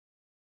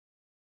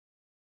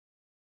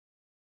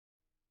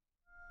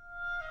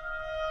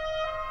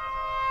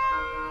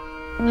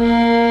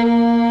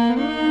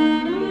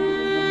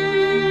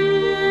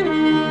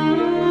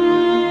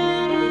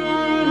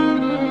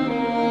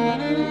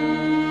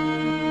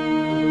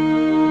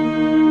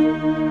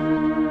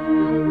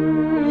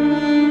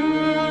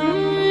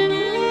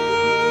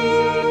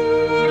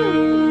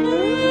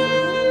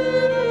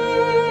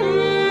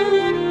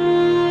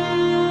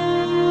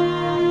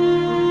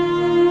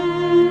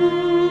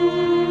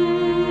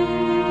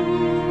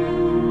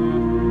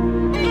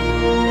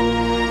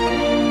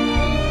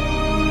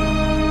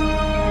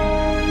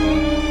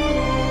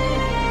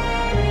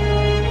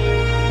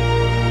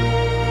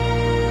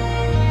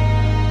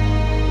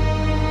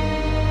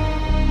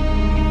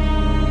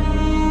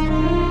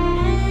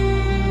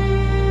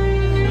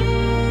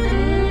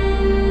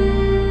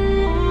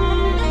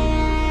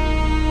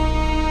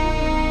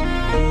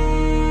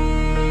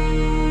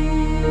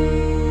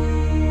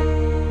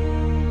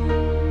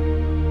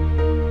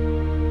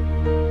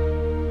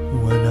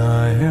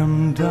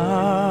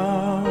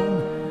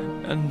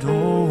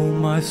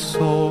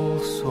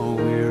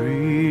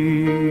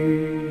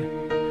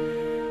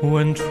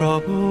When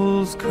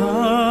troubles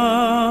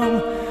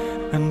come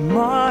and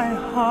my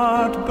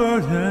heart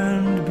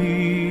burdened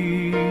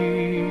be,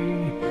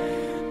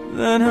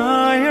 then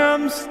I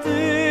am still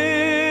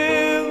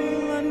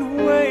and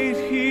wait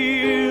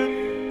here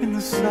in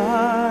the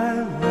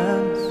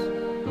silence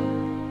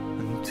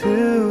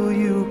until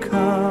you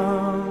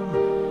come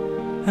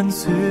and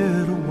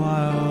sit a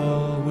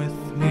while with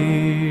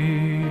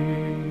me.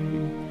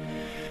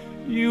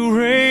 You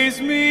raise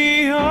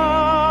me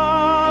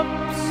up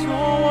so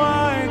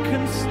I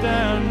can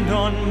stand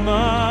on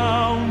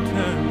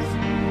mountains.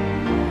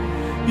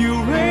 You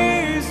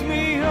raise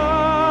me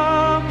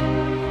up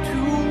to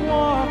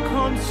walk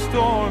on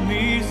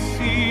stormy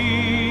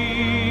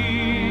seas.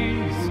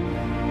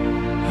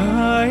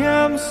 I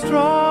am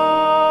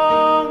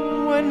strong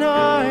when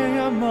I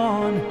am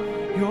on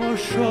your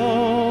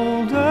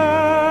shoulders.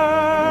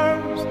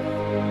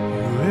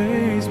 You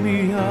raise me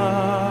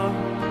up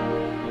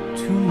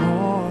to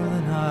more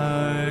than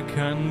I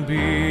can be.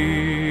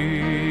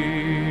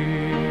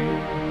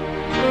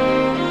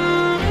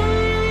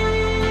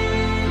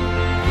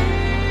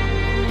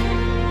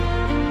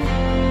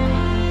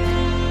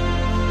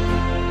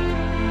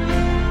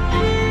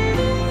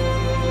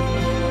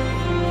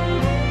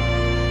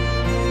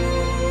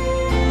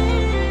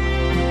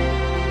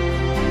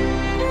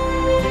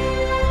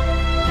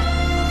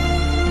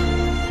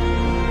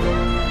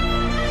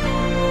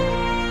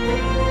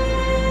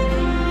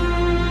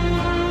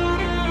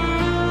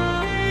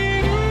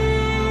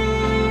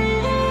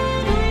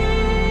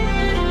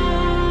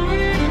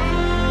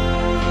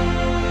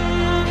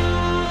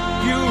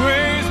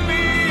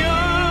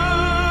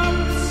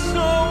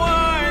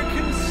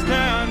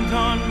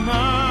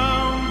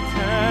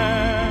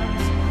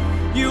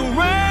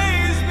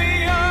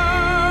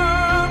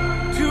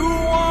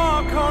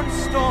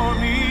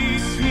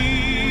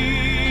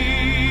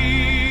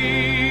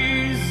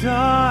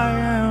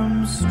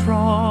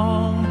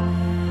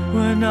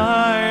 When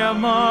I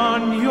am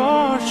on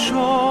your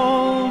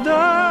shoulders,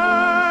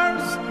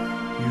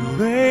 you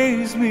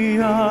raise me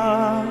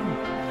up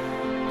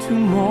to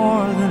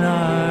more than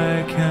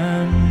I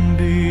can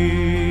be.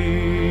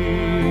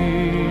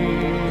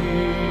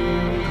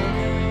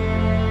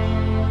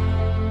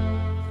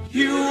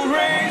 You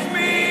raise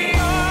me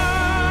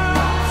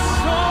up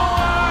so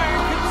I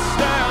can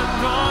stand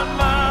on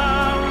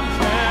mountains.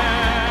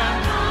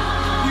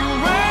 You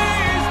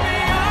raise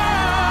me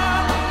up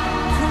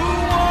to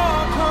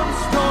walk on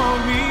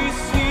stormy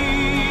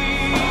seas. I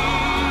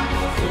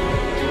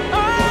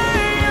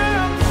am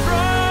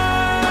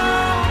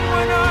strong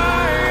when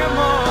I am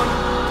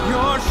on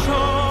your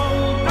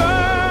shoulders.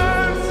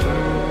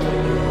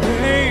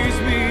 Raise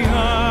me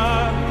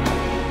up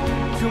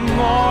to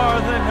more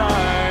than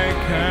I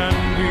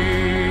can be.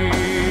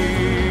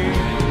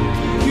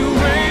 You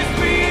raise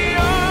me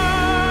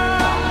up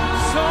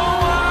so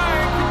I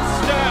can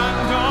stand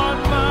on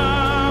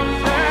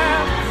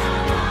mountains.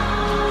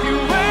 You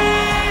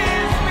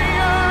raise me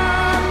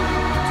up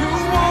to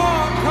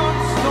walk on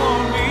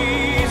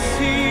stormy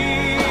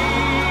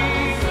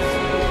seas.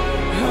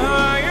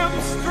 I am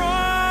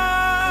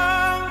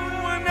strong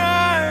when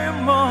I am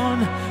on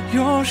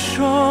your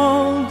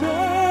shoulders.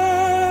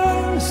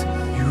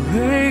 You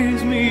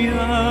raise me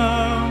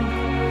up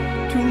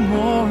to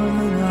more